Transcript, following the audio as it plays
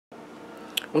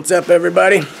What's up,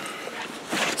 everybody?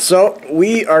 So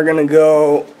we are gonna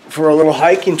go for a little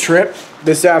hiking trip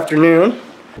this afternoon.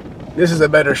 This is a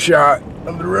better shot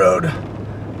of the road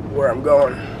where I'm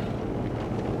going.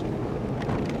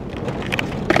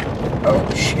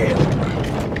 Oh shit.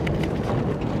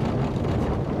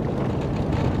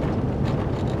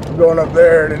 I'm going up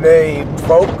there today,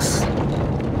 folks.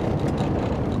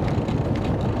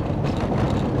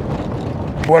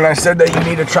 When I said that you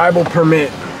need a tribal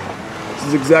permit,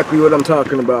 this is exactly what I'm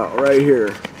talking about right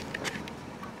here.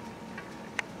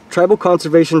 Tribal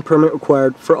conservation permit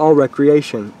required for all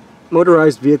recreation.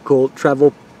 Motorized vehicle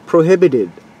travel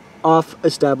prohibited off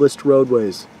established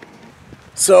roadways.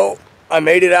 So I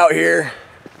made it out here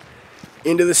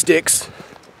into the sticks,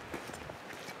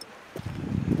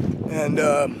 and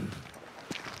I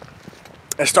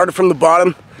started from the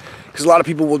bottom because a lot of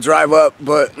people will drive up,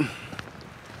 but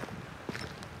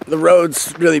the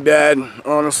road's really bad.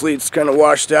 Honestly, it's kind of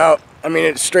washed out. I mean,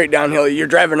 it's straight downhill. You're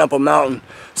driving up a mountain.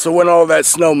 So when all that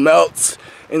snow melts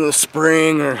in the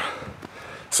spring or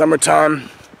summertime,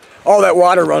 all that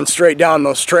water runs straight down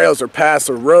those trails or past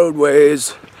the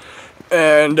roadways,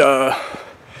 and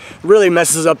really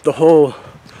messes up the whole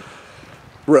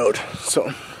road.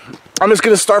 So I'm just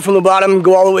gonna start from the bottom,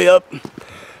 go all the way up,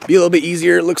 be a little bit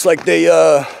easier. It looks like they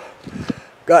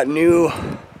got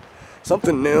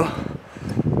something new.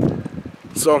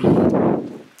 So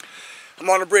I'm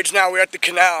on a bridge now. We're at the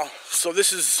canal. So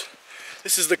this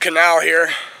is the canal here,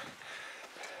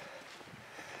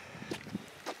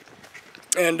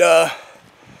 and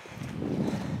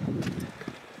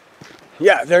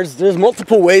yeah, there's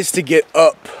multiple ways to get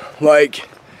up. Like,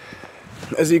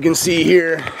 as you can see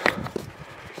here,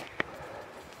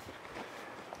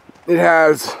 it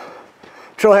has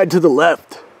trailhead to the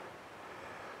left,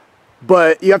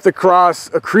 but you have to cross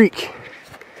a creek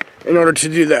in order to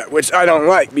do that, which I don't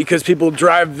like, because people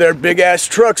drive their big ass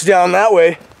trucks down that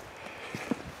way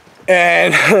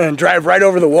and drive right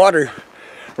over the water,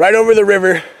 right over the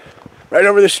river, right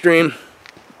over the stream.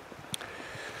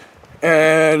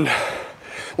 And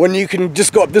when you can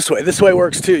just go up this way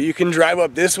works too. You can drive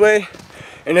up this way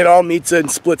and it all meets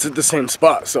and splits at the same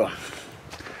spot. So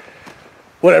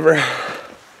whatever,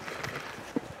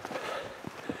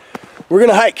 we're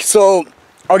gonna hike, so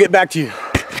I'll get back to you.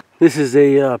 This is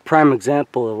a prime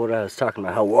example of what I was talking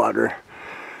about, how water,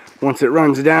 once it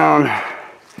runs down,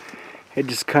 it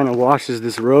just kind of washes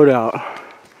this road out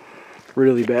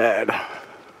really bad.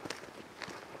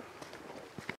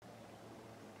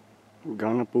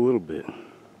 Gone up a little bit.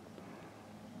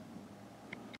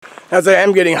 As I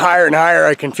am getting higher and higher,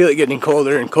 I can feel it getting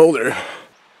colder and colder.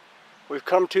 We've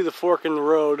come to the fork in the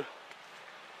road.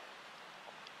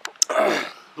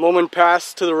 Moment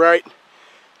Pass to the right.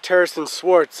 Terrace and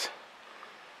Swartz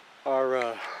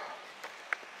are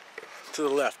to the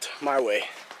left, my way.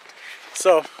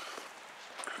 So looks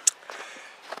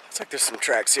like there's some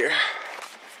tracks here.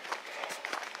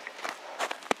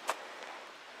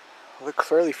 Look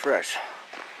fairly fresh.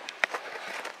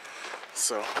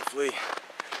 So hopefully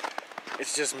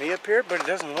it's just me up here, but it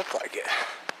doesn't look like it.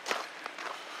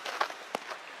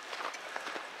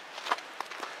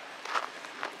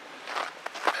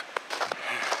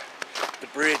 The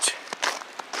bridge.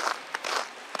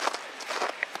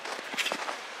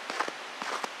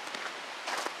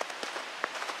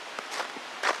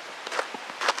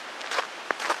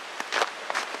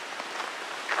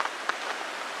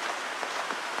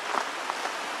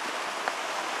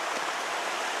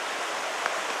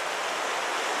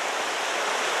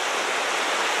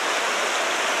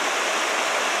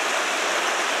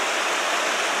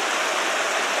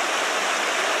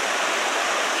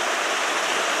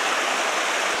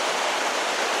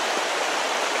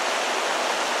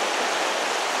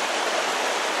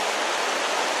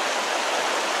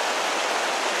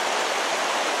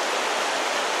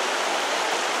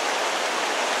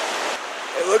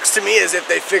 It looks to me as if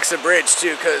they fix a bridge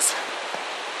too, because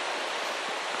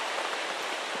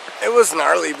it was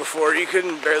gnarly before. You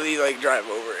couldn't barely like drive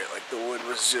over it. Like the wood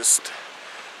was just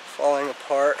falling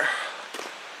apart.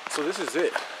 So this is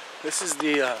it. This is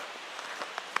the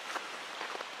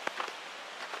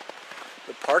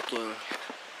parking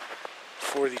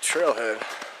for the trailhead.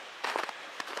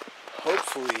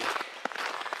 Hopefully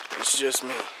it's just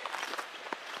me.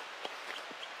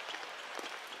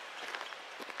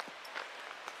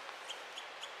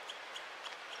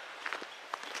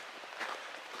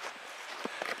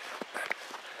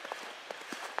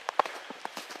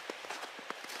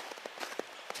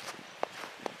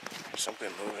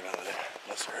 Something moving over there.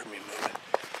 Must have heard me moving.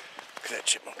 Look at that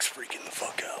chipmunk's freaking the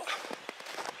fuck out.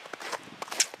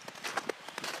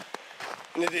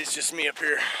 And it is just me up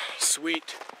here.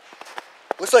 Sweet.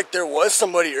 Looks like there was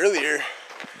somebody earlier.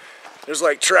 There's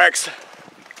like tracks.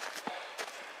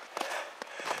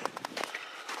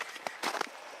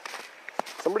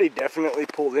 Somebody definitely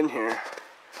pulled in here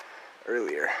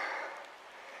earlier.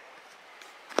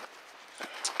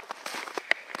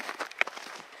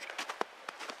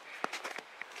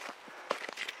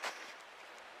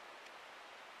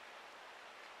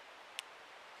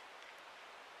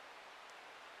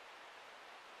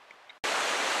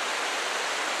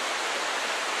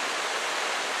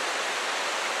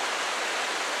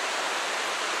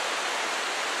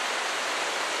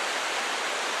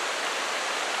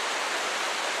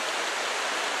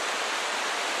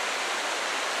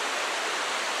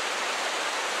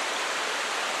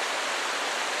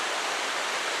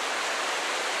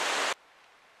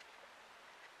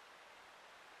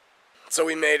 So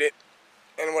we made it,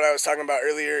 and what I was talking about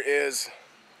earlier is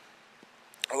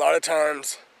a lot of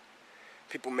times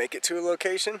people make it to a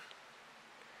location,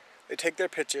 they take their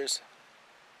pictures,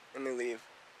 and they leave,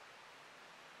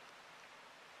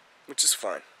 which is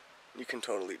fine. You can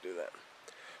totally do that.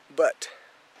 But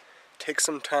take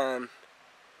some time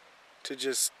to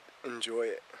just enjoy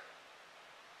it.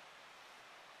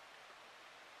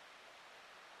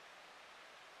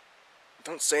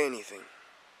 Don't say anything.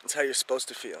 That's how you're supposed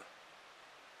to feel.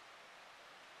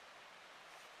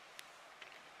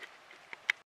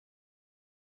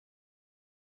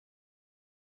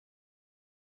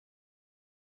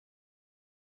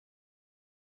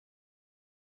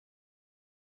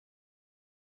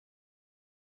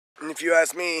 And if you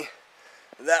ask me,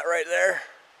 that right there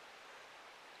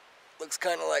looks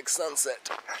kind of like sunset.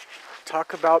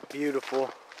 Talk about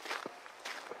beautiful.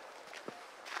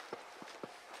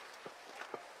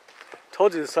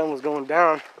 Told you the sun was going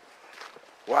down.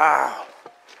 Wow.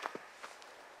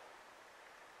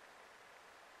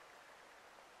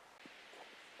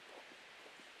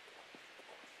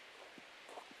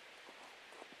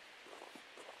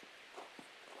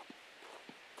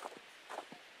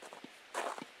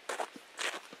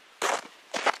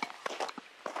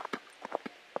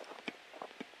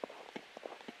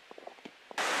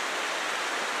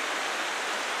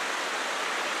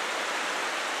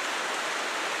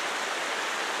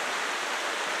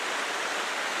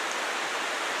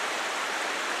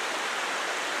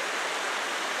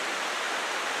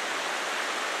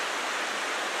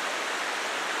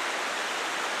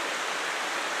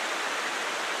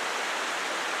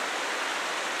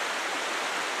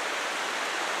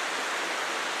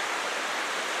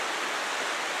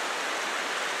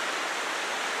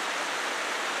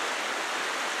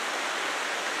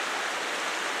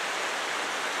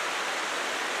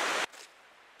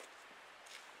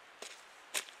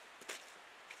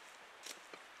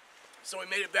 So we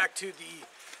made it back to the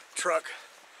truck,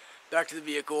 back to the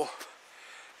vehicle,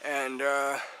 and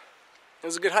it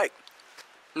was a good hike.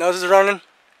 Nose is running.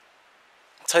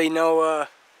 That's how you know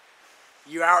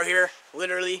you're out here,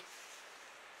 literally.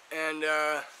 And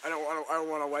I don't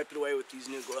want to wipe it away with these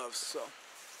new gloves. So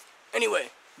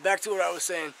anyway, back to what I was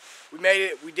saying. We made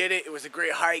it. We did it. It was a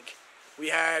great hike. We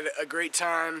had a great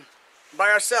time by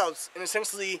ourselves, and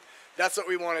essentially that's what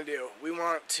we want to do. We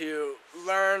want to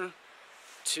learn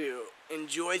to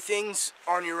enjoy things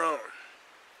on your own.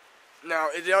 Now,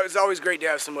 it's always great to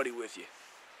have somebody with you.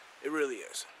 It really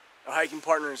is. A hiking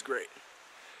partner is great.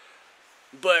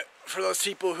 But for those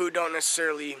people who don't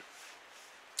necessarily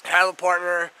have a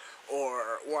partner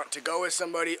or want to go with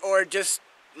somebody or just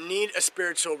need a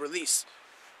spiritual release,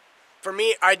 for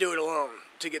me, I do it alone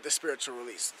to get the spiritual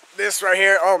release. This right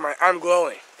here, oh my, I'm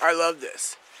glowing. I love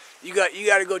this. You got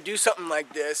to go do something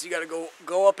like this. You got to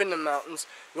go up in the mountains,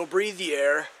 go breathe the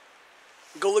air,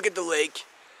 go look at the lake,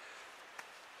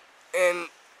 and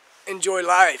enjoy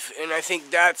life. And I think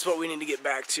that's what we need to get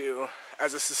back to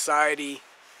as a society.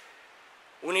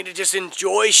 We need to just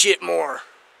enjoy shit more.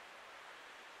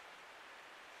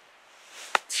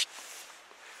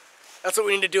 That's what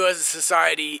we need to do as a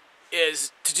society,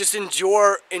 is to just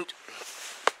enjoy.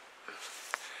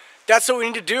 That's what we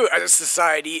need to do as a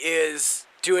society, is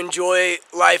to enjoy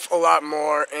life a lot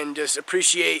more and just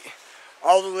appreciate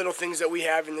all the little things that we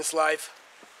have in this life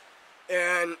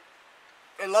and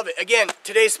love it. Again,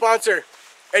 today's sponsor,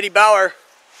 Eddie Bauer,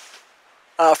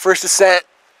 First Ascent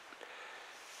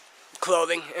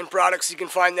clothing and products. You can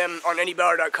find them on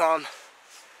eddiebauer.com.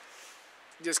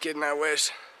 Just kidding, I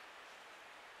wish.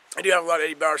 I do have a lot of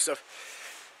Eddie Bauer stuff.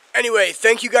 Anyway,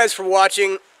 thank you guys for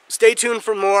watching. Stay tuned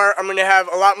for more. I'm going to have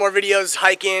a lot more videos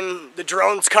hiking. The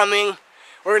drone's coming.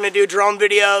 We're going to do drone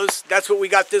videos. That's what we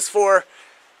got this for.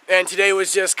 And today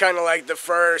was just kind of like the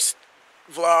first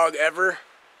vlog ever.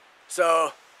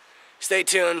 So stay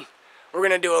tuned. We're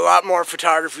gonna do a lot more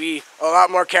photography, a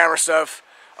lot more camera stuff,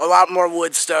 a lot more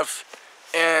wood stuff,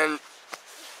 and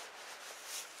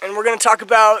we're gonna talk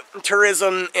about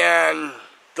tourism and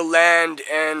the land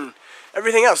and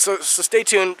everything else. So stay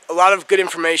tuned. A lot of good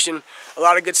information, a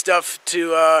lot of good stuff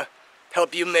to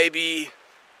help you maybe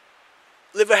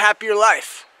live a happier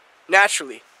life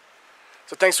naturally.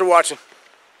 So thanks for watching.